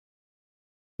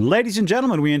Ladies and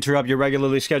gentlemen, we interrupt your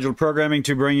regularly scheduled programming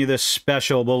to bring you this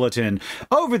special bulletin.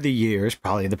 Over the years,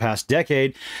 probably the past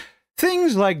decade,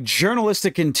 things like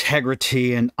journalistic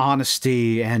integrity and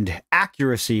honesty and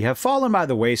accuracy have fallen by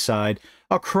the wayside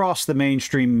across the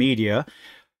mainstream media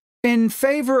in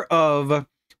favor of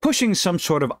pushing some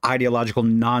sort of ideological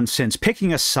nonsense,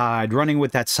 picking a side, running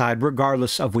with that side,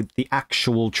 regardless of what the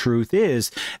actual truth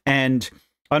is. And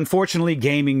unfortunately,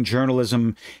 gaming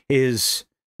journalism is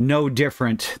no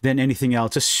different than anything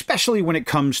else, especially when it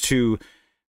comes to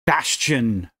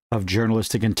bastion of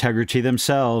journalistic integrity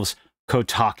themselves,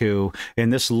 Kotaku.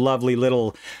 In this lovely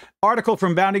little article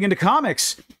from Bounding into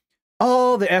Comics,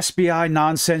 all the SBI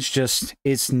nonsense just,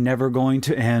 it's never going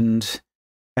to end.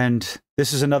 And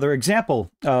this is another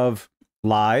example of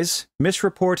lies,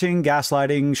 misreporting,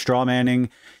 gaslighting, strawmanning.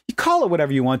 You call it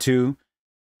whatever you want to.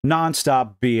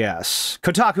 Nonstop BS.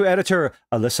 Kotaku editor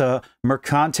Alyssa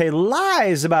Mercante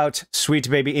lies about Sweet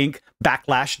Baby Inc.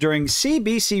 backlash during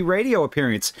CBC radio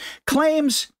appearance.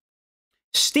 Claims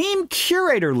Steam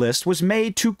curator list was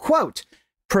made to, quote,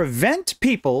 prevent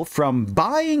people from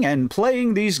buying and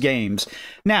playing these games.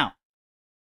 Now,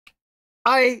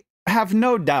 I have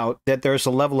no doubt that there's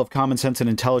a level of common sense and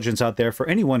intelligence out there for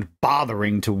anyone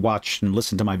bothering to watch and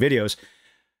listen to my videos.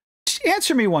 Just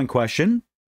answer me one question.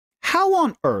 How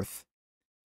on earth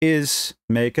is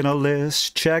making a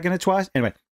list, checking it twice?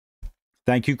 Anyway,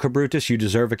 thank you, Cabrutus. You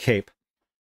deserve a cape.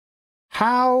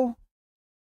 How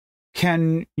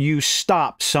can you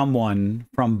stop someone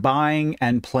from buying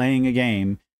and playing a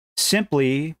game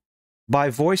simply by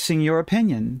voicing your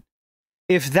opinion?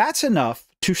 If that's enough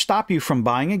to stop you from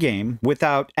buying a game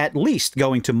without at least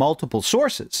going to multiple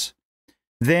sources,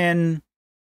 then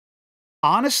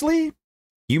honestly,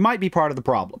 you might be part of the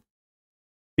problem.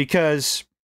 Because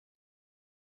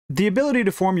the ability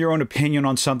to form your own opinion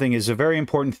on something is a very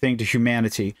important thing to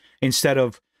humanity, instead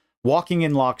of walking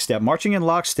in lockstep, marching in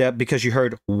lockstep because you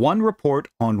heard one report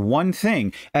on one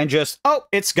thing and just, oh,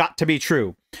 it's got to be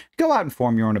true. Go out and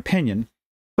form your own opinion.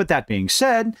 But that being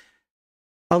said,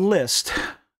 a list,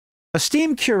 a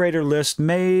Steam curator list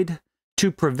made to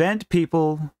prevent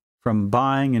people from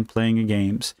buying and playing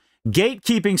games,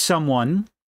 gatekeeping someone,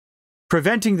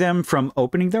 preventing them from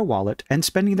opening their wallet and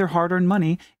spending their hard-earned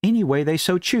money any way they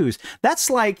so choose. That's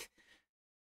like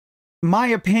my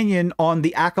opinion on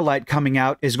The Acolyte coming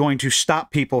out is going to stop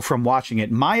people from watching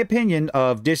it. My opinion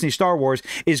of Disney Star Wars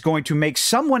is going to make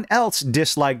someone else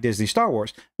dislike Disney Star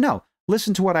Wars. No,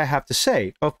 listen to what I have to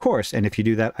say, of course. And if you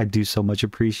do that, I do so much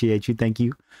appreciate you. Thank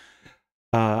you.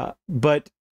 But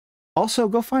also,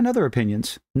 go find other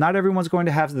opinions. Not everyone's going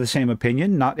to have the same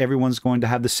opinion. Not everyone's going to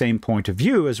have the same point of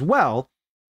view as well.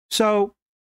 So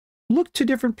look to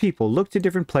different people. Look to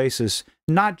different places.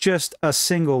 Not just a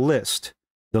single list.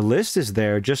 The list is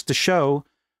there just to show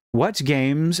what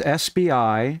games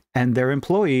SBI and their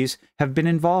employees have been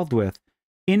involved with.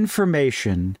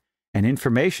 Information. And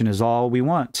information is all we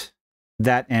want.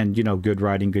 That and, you know, good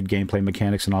writing, good gameplay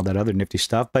mechanics, and all that other nifty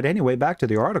stuff. But anyway, back to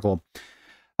the article.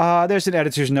 There's an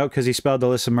editor's note because he spelled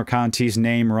Alyssa Mercante's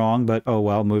name wrong, but oh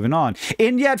well, moving on.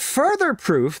 In yet further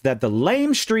proof that the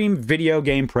lamestream video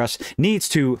game press needs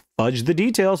to fudge the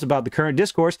details about the current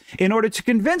discourse in order to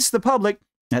convince the public,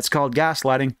 that's called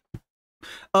gaslighting,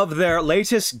 of their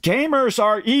latest gamers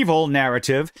are evil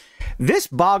narrative. This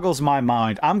boggles my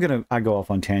mind. I go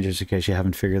off on tangents in case you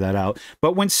haven't figured that out.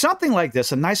 But when something like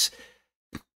this,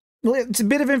 it's a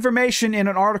bit of information in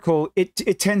an article,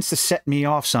 it tends to set me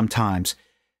off sometimes.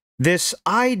 This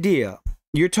idea,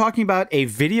 you're talking about a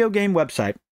video game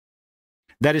website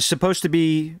that is supposed to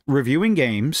be reviewing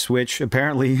games, which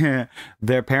apparently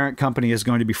their parent company is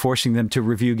going to be forcing them to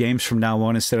review games from now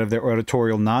on instead of their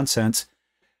editorial nonsense.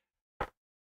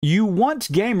 You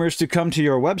want gamers to come to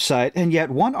your website, and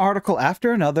yet one article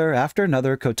after another,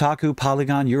 Kotaku,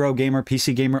 Polygon, Eurogamer,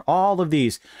 PC Gamer, all of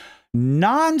these,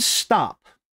 non-stop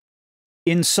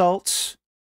insults,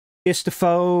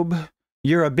 istophobe,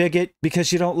 you're a bigot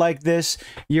because you don't like this,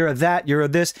 you're a that, you're a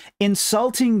this,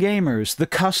 insulting gamers, the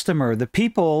customer, the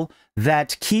people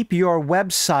that keep your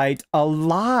website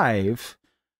alive,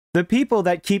 the people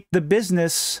that keep the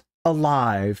business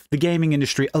alive, the gaming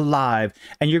industry alive,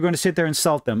 and you're going to sit there and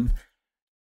insult them.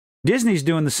 Disney's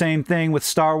doing the same thing with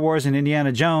Star Wars and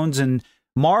Indiana Jones, and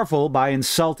Marvel, by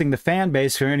insulting the fan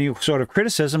base for any sort of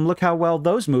criticism. Look how well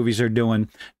those movies are doing.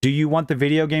 Do you want the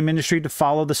video game industry to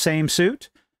follow the same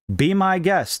suit? Be my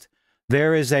guest.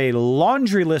 There is a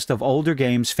laundry list of older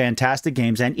games, fantastic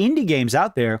games, and indie games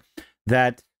out there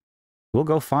that we'll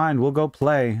go find, we'll go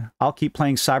play. I'll keep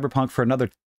playing Cyberpunk for another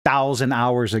 1,000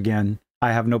 hours again.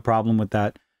 I have no problem with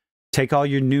that. Take all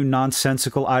your new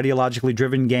nonsensical, ideologically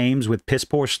driven games with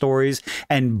piss-poor stories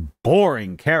and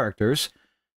boring characters.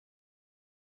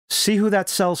 See who that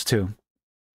sells to.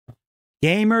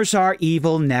 Gamers are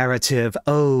evil narrative.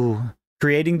 Oh,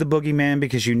 creating the boogeyman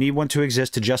because you need one to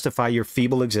exist to justify your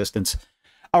feeble existence.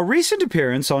 A recent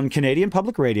appearance on Canadian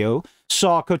Public Radio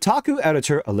saw Kotaku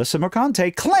editor Alyssa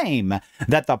Mercante claim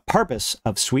that the purpose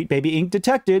of Sweet Baby Inc.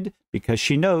 detected, because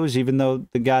she knows, even though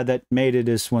the guy that made it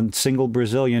is one single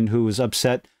Brazilian who was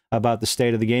upset about the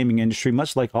state of the gaming industry,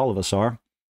 much like all of us are.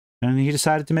 And he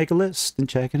decided to make a list and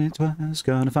checking it twice,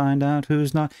 gonna find out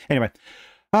who's not. Anyway,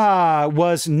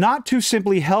 was not to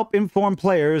simply help inform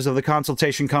players of the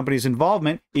consultation company's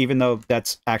involvement, even though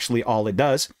that's actually all it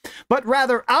does, but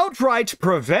rather outright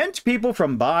prevent people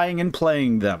from buying and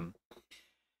playing them.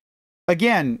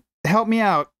 Again, help me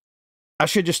out. I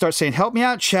should just start saying, help me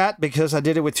out, chat, because I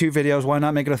did it with 2 videos. Why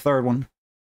not make it a 3rd one?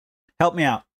 Help me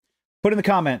out. Put in the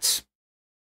comments.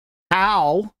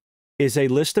 How is a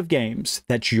list of games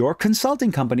that your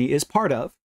consulting company is part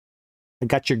of? I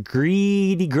got your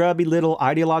greedy, grubby little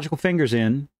ideological fingers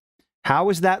in. How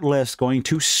is that list going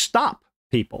to stop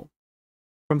people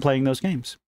from playing those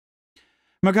games?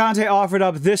 Mercante offered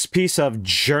up this piece of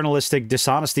journalistic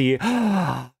dishonesty.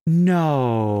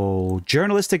 No,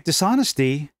 journalistic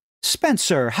dishonesty?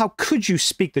 Spencer, how could you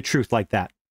speak the truth like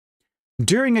that?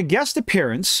 During a guest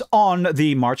appearance on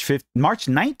the March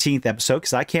 19th episode,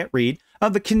 because I can't read,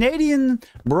 of the Canadian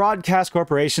Broadcast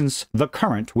Corporation's The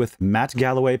Current with Matt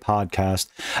Galloway podcast,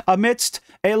 amidst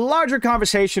a larger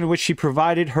conversation in which she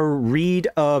provided her read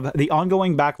of the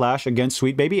ongoing backlash against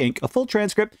Sweet Baby Inc., a full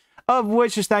transcript of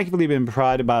which has thankfully been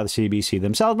provided by the CBC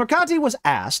themselves. Mercante was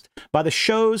asked by the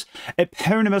show's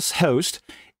eponymous host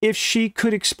if she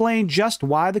could explain just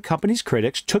why the company's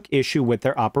critics took issue with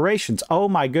their operations. Oh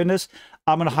my goodness,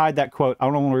 I'm going to hide that quote. I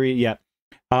don't want to read it yet.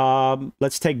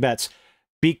 Let's take bets.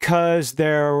 Because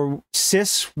they're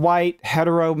cis, white,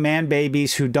 hetero man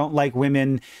babies who don't like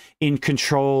women in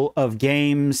control of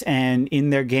games and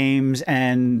in their games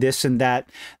and this and that.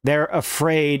 They're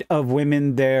afraid of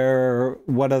women. They're,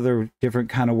 what other different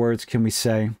kind of words can we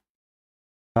say?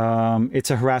 It's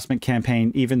a harassment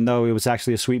campaign, even though it was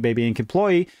actually a Sweet Baby Inc.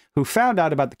 employee who found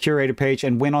out about the curator page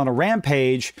and went on a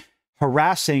rampage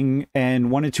harassing and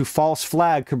wanted to false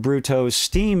flag Cabruto's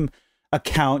Steam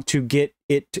account to get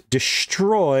it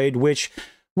destroyed, which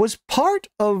was part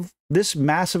of this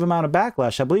massive amount of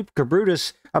backlash. I believe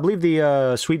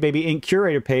the Sweet Baby Inc.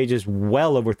 curator page is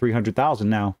well over 300,000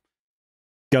 now.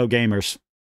 Go gamers.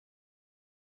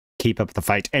 Keep up the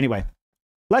fight. Anyway,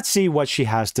 let's see what she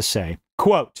has to say.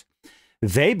 Quote,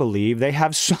 they believe they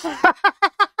have...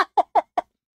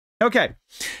 Okay.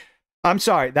 I'm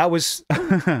sorry. That was...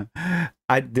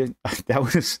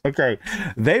 okay.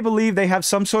 They believe they have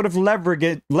some sort of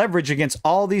leverage against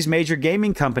all these major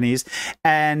gaming companies,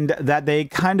 and that they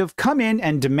kind of come in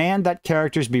and demand that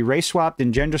characters be race swapped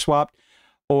and gender swapped,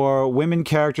 or women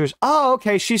characters. Oh,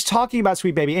 okay. She's talking about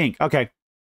Sweet Baby Inc. Okay.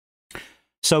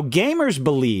 So gamers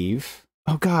believe...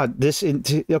 Oh, God.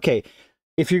 Okay.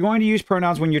 If you're going to use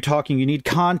pronouns when you're talking, you need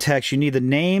context. You need the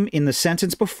name in the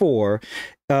sentence before.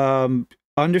 Get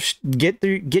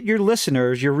your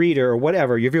listeners, your reader, or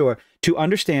whatever, your viewer, to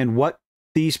understand what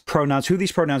these pronouns, who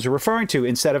these pronouns are referring to,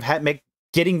 instead of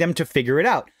getting them to figure it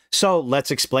out. So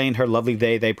let's explain her lovely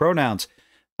they pronouns.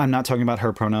 I'm not talking about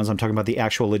her pronouns. I'm talking about the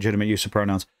actual legitimate use of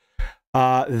pronouns.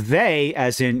 They,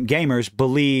 as in gamers,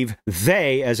 believe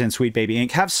they, as in Sweet Baby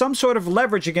Inc., have some sort of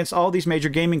leverage against all these major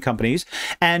gaming companies,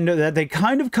 and that they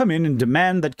kind of come in and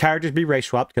demand that characters be race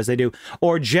swapped, because they do,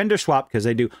 or gender swapped, because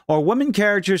they do, or women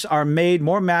characters are made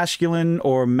more masculine,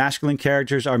 or masculine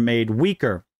characters are made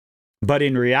weaker. But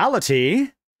in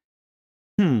reality...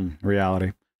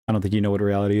 reality. I don't think you know what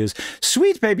reality is.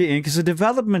 Sweet Baby Inc. is a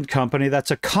development company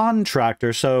that's a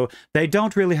contractor, so they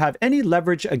don't really have any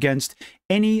leverage against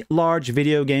any large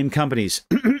video game companies.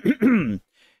 If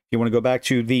you want to go back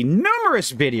to the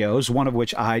numerous videos, one of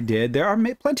which I did, there are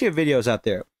plenty of videos out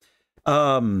there.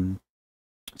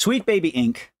 Sweet Baby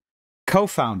Inc.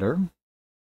 co-founder,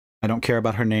 I don't care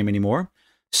about her name anymore,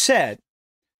 said,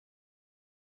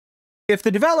 if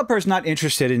the developer is not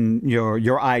interested in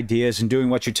your ideas and doing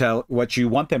what you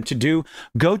want them to do,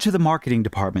 go to the marketing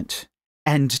department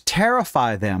and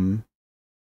terrify them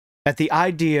at the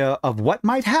idea of what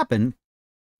might happen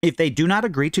if they do not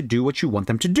agree to do what you want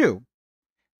them to do.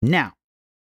 Now,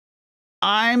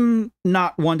 I'm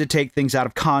not one to take things out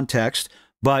of context,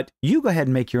 but you go ahead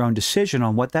and make your own decision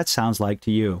on what that sounds like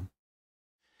to you.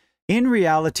 In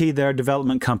reality, they're a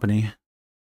development company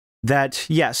that,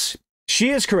 yes,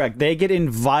 She is correct. They get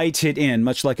invited in,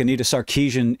 much like Anita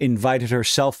Sarkeesian invited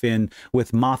herself in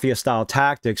with mafia-style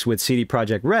tactics with CD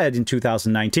Projekt Red in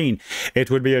 2019.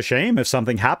 It would be a shame if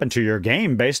something happened to your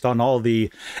game based on all the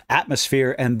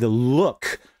atmosphere and the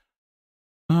look.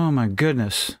 Oh my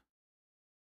goodness.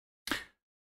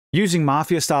 Using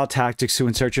mafia-style tactics to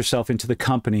insert yourself into the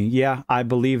company. Yeah, I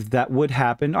believe that would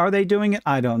happen. Are they doing it?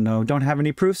 I don't know. Don't have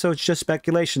any proof, so it's just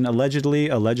speculation. Allegedly,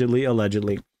 allegedly,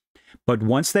 allegedly. But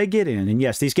once they get in, and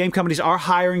yes, these game companies are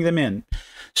hiring them in.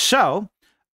 So,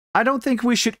 I don't think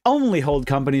we should only hold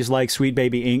companies like Sweet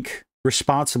Baby Inc.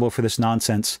 responsible for this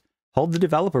nonsense. Hold the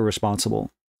developer responsible.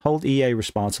 Hold EA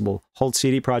responsible. Hold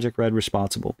CD Projekt Red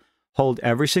responsible. Hold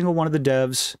every single one of the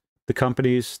devs, the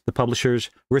companies, the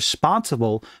publishers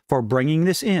responsible for bringing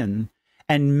this in.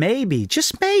 And maybe,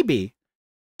 just maybe,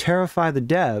 terrify the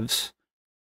devs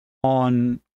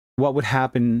on what would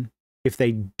happen if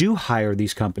they do hire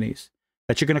these companies,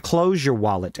 that you're going to close your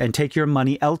wallet and take your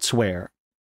money elsewhere.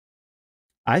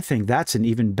 I think that's an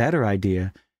even better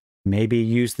idea. Maybe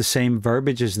use the same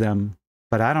verbiage as them,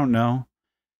 but I don't know.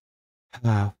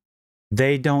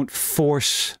 They don't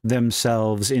force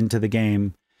themselves into the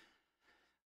game.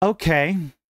 Okay.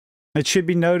 It should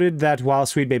be noted that while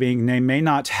Sweet Baby Inc. may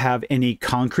not have any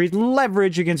concrete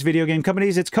leverage against video game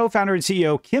companies, its co-founder and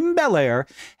CEO, Kim Belair,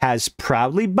 has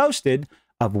proudly boasted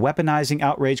of weaponizing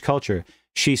outrage culture.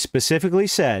 She specifically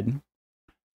said,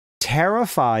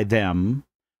 terrify them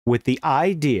with the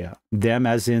idea, them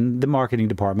as in the marketing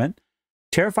department,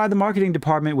 terrify the marketing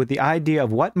department with the idea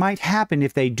of what might happen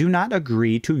if they do not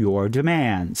agree to your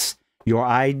demands, your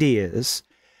ideas.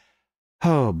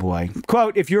 Oh boy.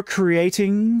 Quote, if you're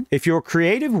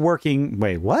creative working,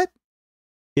 wait, what?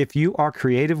 If you are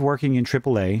creative working in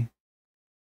AAA,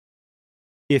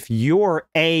 if you're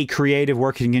a creative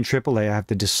working in AAA, I have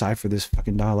to decipher this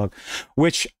fucking dialogue,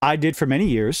 which I did for many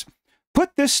years.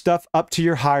 Put this stuff up to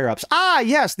your higher-ups. Ah,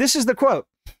 yes, this is the quote.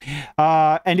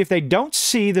 And if they don't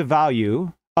see the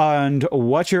value and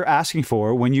what you're asking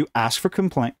for when you ask for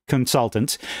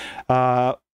consultants,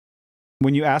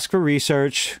 when you ask for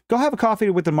research, go have a coffee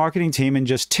with the marketing team and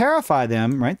just terrify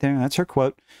them, right there, that's her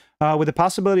quote, with the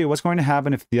possibility of what's going to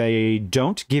happen if they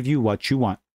don't give you what you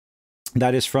want.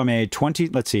 That is from a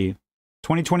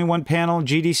 2021 panel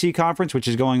GDC conference, which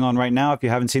is going on right now. If you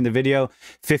haven't seen the video,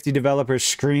 50 developers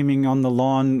screaming on the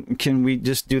lawn. Can we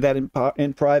just do that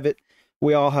in private?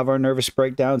 We all have our nervous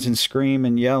breakdowns and scream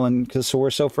and yell because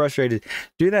we're so frustrated.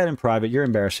 Do that in private. You're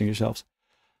embarrassing yourselves.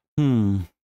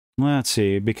 Let's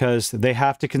see, because they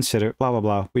have to consider blah, blah,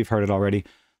 blah. We've heard it already.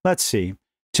 Let's see.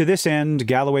 To this end,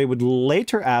 Galloway would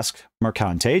later ask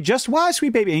Mercante just why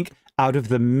Sweet Baby Inc., out of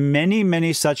the many,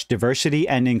 many such diversity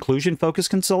and inclusion-focused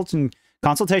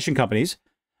consultation companies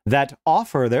that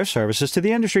offer their services to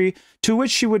the industry, to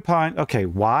which she would pine, okay,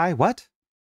 why? What?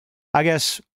 I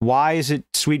guess, why is it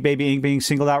Sweet Baby Inc. being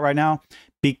singled out right now?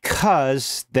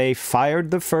 Because they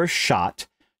fired the first shot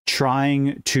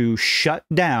trying to shut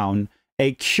down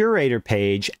a curator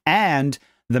page and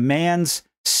the man's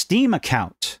Steam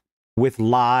account with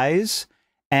lies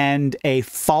and a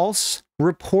false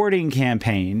reporting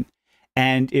campaign.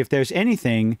 And if there's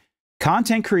anything,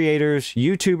 content creators,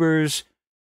 YouTubers,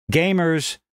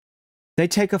 gamers, they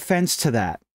take offense to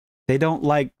that. They don't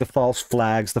like the false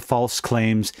flags, the false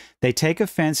claims. They take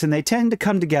offense and they tend to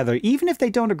come together. Even if they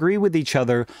don't agree with each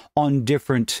other on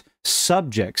different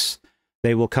subjects,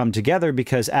 they will come together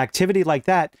because activity like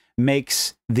that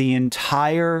makes the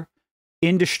entire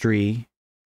industry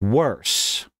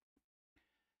worse.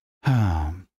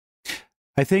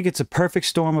 I think it's a perfect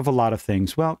storm of a lot of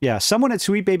things. Well, yeah, someone at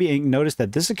Sweet Baby Inc. noticed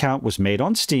that this account was made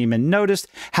on Steam and noticed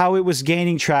how it was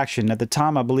gaining traction. At the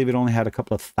time, I believe it only had a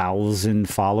couple of thousand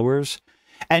followers.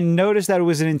 And noticed that it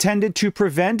was intended to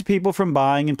prevent people from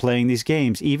buying and playing these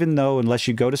games, even though unless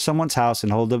you go to someone's house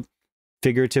and hold a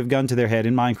figurative gun to their head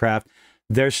in Minecraft,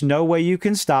 there's no way you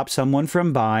can stop someone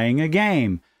from buying a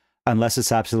game. Unless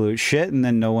it's absolute shit, and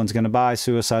then no one's going to buy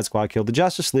Suicide Squad Kill the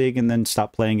Justice League and then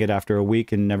stop playing it after a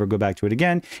week and never go back to it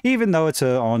again, even though it's an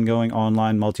ongoing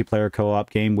online multiplayer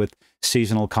co-op game with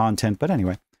seasonal content. But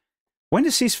anyway, when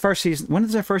does their first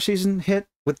season hit?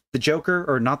 With the Joker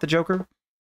or not the Joker?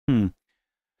 And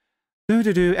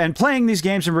playing these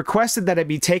games and requested that it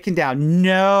be taken down.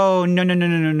 No.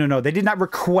 They did not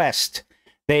request.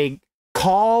 They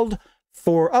called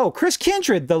for, oh, Chris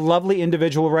Kindred, the lovely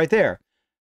individual right there.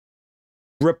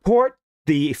 Report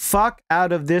the fuck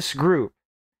out of this group.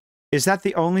 Is that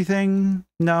the only thing?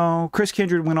 No. Chris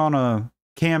Kindred went on a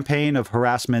campaign of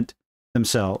harassment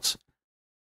themselves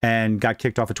and got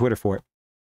kicked off of Twitter for it.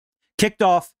 Kicked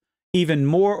off even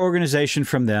more organization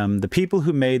from them, the people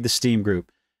who made the Steam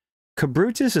group.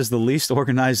 Cabrutus is the least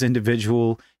organized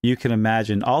individual you can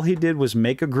imagine. All he did was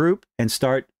make a group and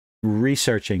start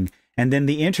researching. And then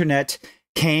the internet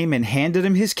came and handed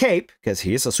him his cape, because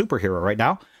he is a superhero right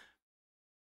now,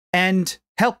 and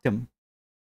helped him.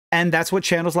 And that's what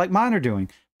channels like mine are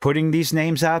doing. Putting these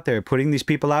names out there, putting these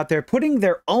people out there, putting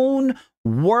their own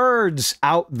words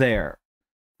out there,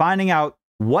 finding out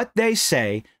what they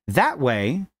say, that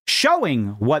way showing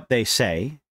what they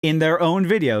say in their own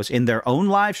videos, in their own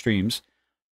live streams.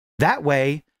 That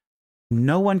way,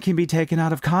 no one can be taken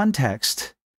out of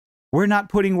context. We're not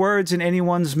putting words in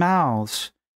anyone's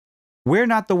mouths. We're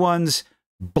not the ones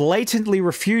blatantly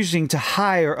refusing to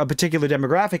hire a particular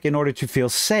demographic in order to feel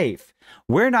safe.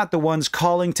 We're not the ones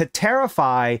calling to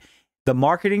terrify the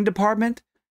marketing department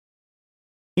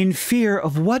in fear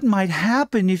of what might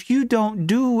happen if you don't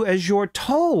do as you're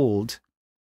told.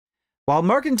 While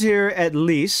Mercantile, at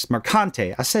least,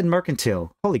 Mercante, I said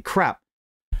mercantile, holy crap,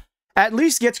 at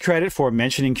least gets credit for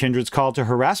mentioning Kindred's call to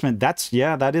harassment.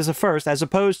 That is a first, as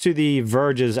opposed to the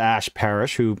Verge's Ash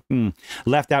Parrish, who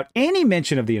left out any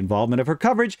mention of the involvement of her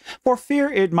coverage for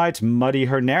fear it might muddy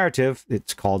her narrative.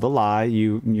 It's called a lie,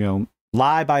 you know,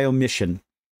 lie by omission.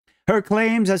 Her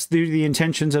claims as to the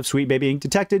intentions of Sweet Baby Inc.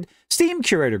 detected Steam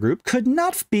Curator Group could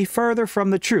not be further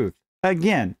from the truth.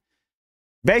 Again,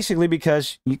 basically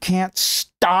because you can't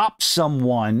stop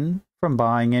someone from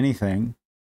buying anything.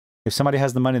 If somebody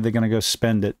has the money, they're going to go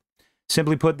spend it.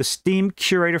 Simply put, the Steam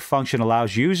Curator function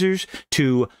allows users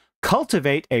to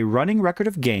cultivate a running record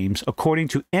of games according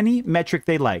to any metric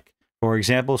they like. For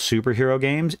example, superhero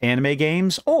games, anime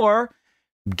games, or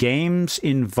games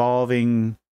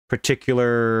involving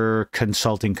particular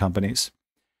consulting companies.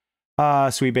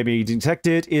 Sweet Baby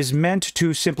Detected is meant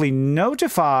to simply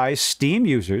notify Steam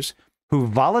users who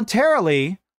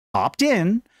voluntarily opt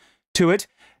in to it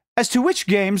as to which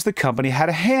games the company had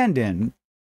a hand in.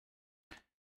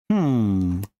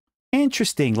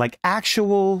 Interesting, like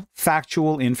actual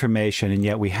factual information, and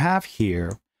yet we have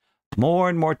here more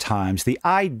and more times the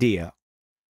idea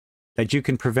that you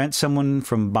can prevent someone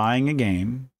from buying a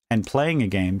game and playing a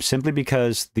game simply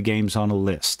because the game's on a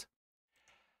list.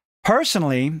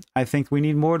 Personally, I think we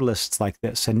need more lists like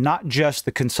this, and not just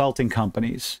the consulting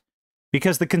companies,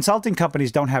 because the consulting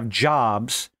companies don't have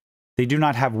jobs, they do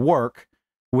not have work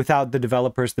without the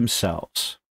developers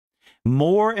themselves.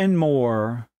 More and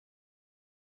more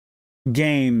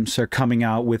games are coming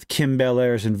out with Kim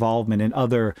Belair's involvement and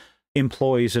other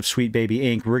employees of Sweet Baby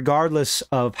Inc., regardless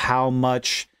of how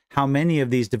many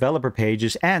of these developer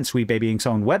pages and Sweet Baby Inc.'s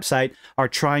own website are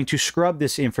trying to scrub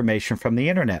this information from the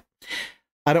internet.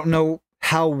 I don't know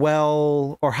how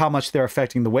well or how much they're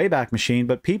affecting the Wayback Machine,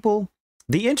 but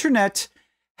the internet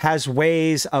has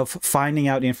ways of finding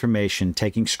out information,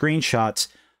 taking screenshots,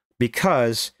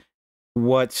 because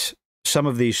what some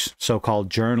of these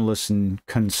so-called journalists and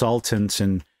consultants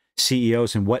and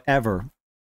CEOs and whatever,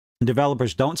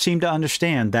 developers don't seem to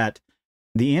understand that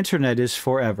the internet is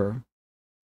forever.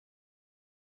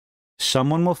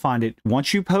 Someone will find it.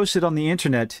 Once you post it on the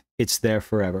internet, it's there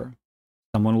forever.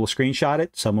 Someone will screenshot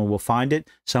it. Someone will find it.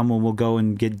 Someone will go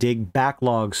and dig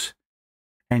backlogs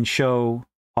and show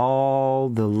all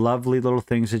the lovely little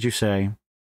things that you say.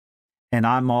 And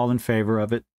I'm all in favor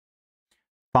of it.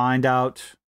 Find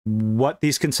out what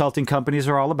these consulting companies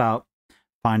are all about.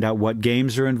 Find out what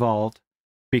games are involved.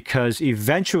 Because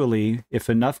eventually, if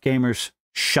enough gamers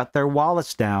shut their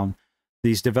wallets down,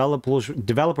 these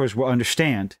developers will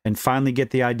understand and finally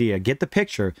get the idea, get the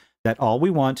picture that all we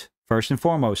want, first and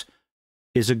foremost,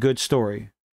 is a good story,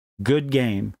 good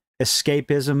game,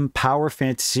 escapism, power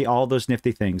fantasy, all those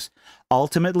nifty things.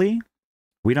 Ultimately,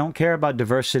 we don't care about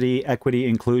diversity, equity,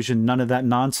 inclusion, none of that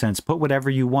nonsense. Put whatever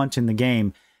you want in the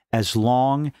game as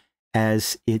long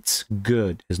as it's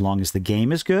good, as long as the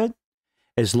game is good,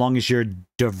 as long as your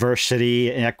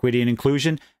diversity, equity, and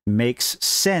inclusion makes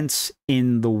sense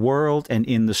in the world and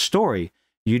in the story.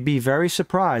 You'd be very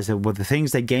surprised at what the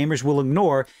things that gamers will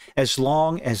ignore as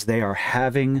long as they are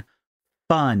having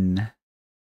fun.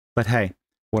 But hey,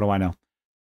 what do I know?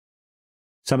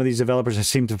 Some of these developers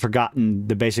seem to have forgotten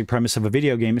the basic premise of a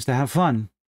video game is to have fun.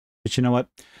 But you know what?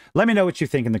 Let me know what you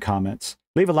think in the comments.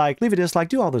 Leave a like, leave a dislike,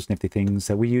 do all those nifty things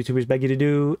that we YouTubers beg you to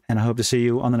do, and I hope to see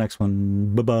you on the next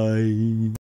one. Bye-bye.